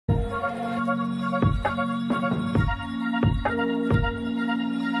Hi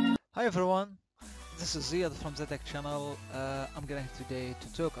everyone, this is Ziad from the Tech channel. I'm going today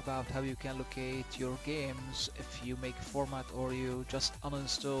to talk about how you can locate your games if you make a format or you just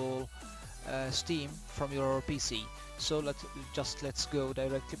uninstall Steam from your PC. So let's go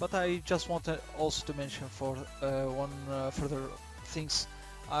directly. But I just wanted also to mention for one further things.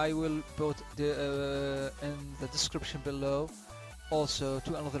 I will put in the description below also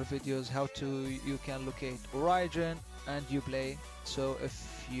two another videos how you can locate Origin and Uplay. So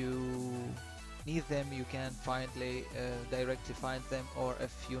if you need them, you can directly find them, or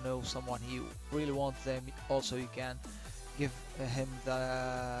if you know someone you really want them, also you can give him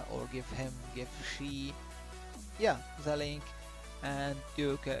give she the link, and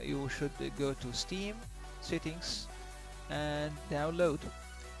you should go to Steam settings and download.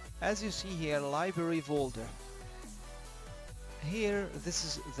 As you see here, library folder. Here, this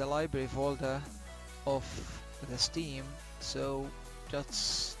is the library folder of the Steam, so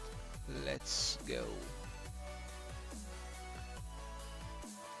just let's go.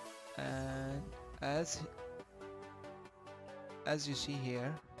 And as you see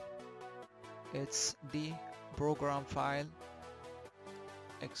here, it's the program file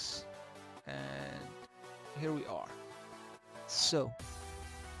X, and here we are. So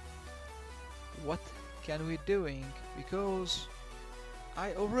what can we doing, because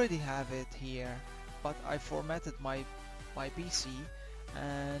I already have it here, but I formatted my PC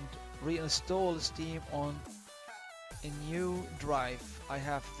and reinstall Steam on a new drive. I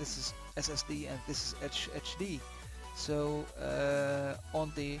have, this is SSD and this is HD. So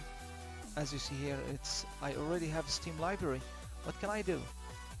on the, as you see here, I already have a Steam library. What can I do?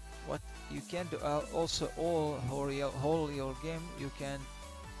 What you can do, also whole your game, you can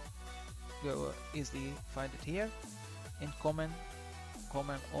go easily find it here in common,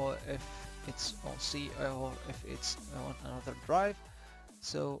 or if it's on C, or if it's on another drive.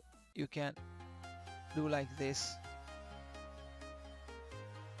 So you can do like this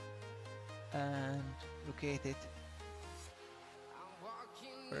and locate it.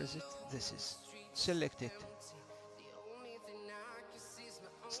 Where is it? This is select it.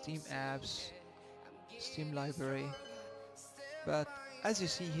 Steamapps, Steam library. But as you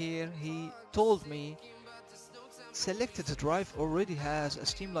see here, he told me selected drive already has a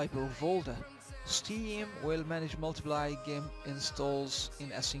Steam library folder. Steam will manage multiple game installs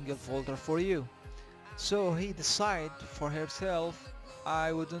in a single folder for you. So he decided for herself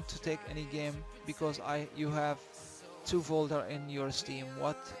I wouldn't take any game because you have two folder in your Steam.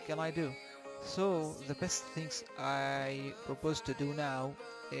 What can I do? So the best things I propose to do now,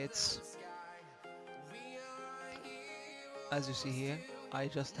 it's, as you see here, I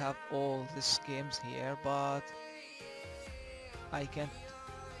just have all these games here, but I can't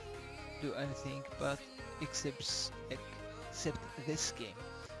do anything but except this game.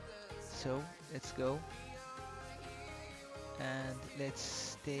 So let's go and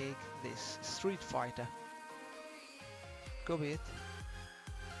let's take this Street Fighter, copy it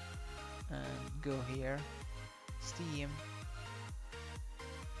and go here, Steam,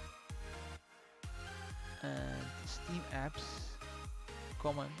 and Steamapps,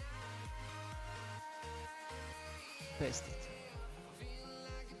 common, paste it.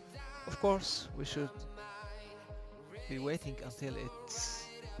 Of course, we should be waiting until it's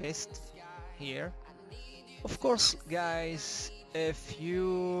pasted here. Of course, guys, if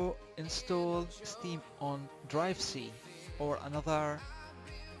you install Steam on drive C or another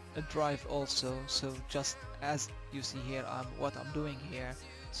drive also, so just as you see here, what I'm doing here,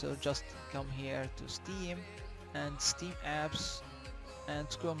 so just come here to Steam and Steamapps and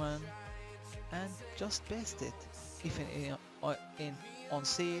common and just paste it, even on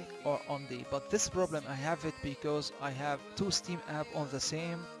C or on D. But this problem I have it because I have two Steam app on the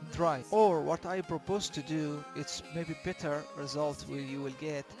same drive. Or what I propose to do, it's maybe better result you will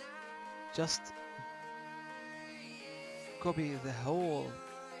get. Just copy the whole,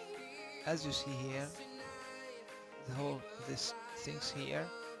 as you see here, the whole this things here,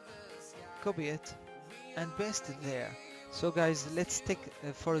 copy it and paste it there. So guys, let's take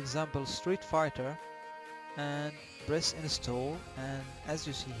for example Street Fighter and press install, and as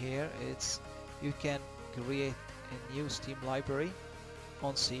you see here, you can create a new Steam library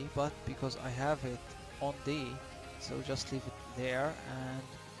on C, but because I have it on D, so just leave it there and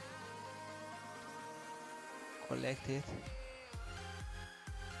collect it.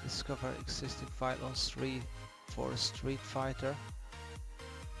 Discover existing file on for Street Fighter,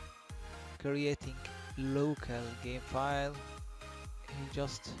 creating local game file. You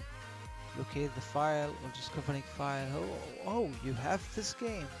just locate the file or discovering file. Oh, you have this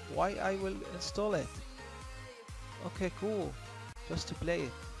game. Why I will install it? Okay, cool. Just to play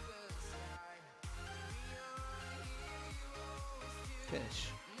it. Finish.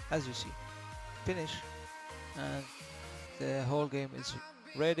 As you see. Finish. And the whole game is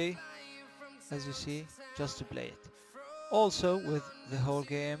ready. As you see, just to play it. Also with the whole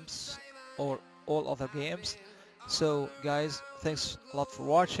games or all other games. So guys, thanks a lot for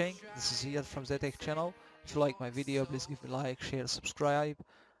watching. This is Ziyad from the Tech channel. If you like my video, please give me a like, share, subscribe.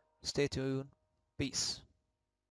 Stay tuned. Peace.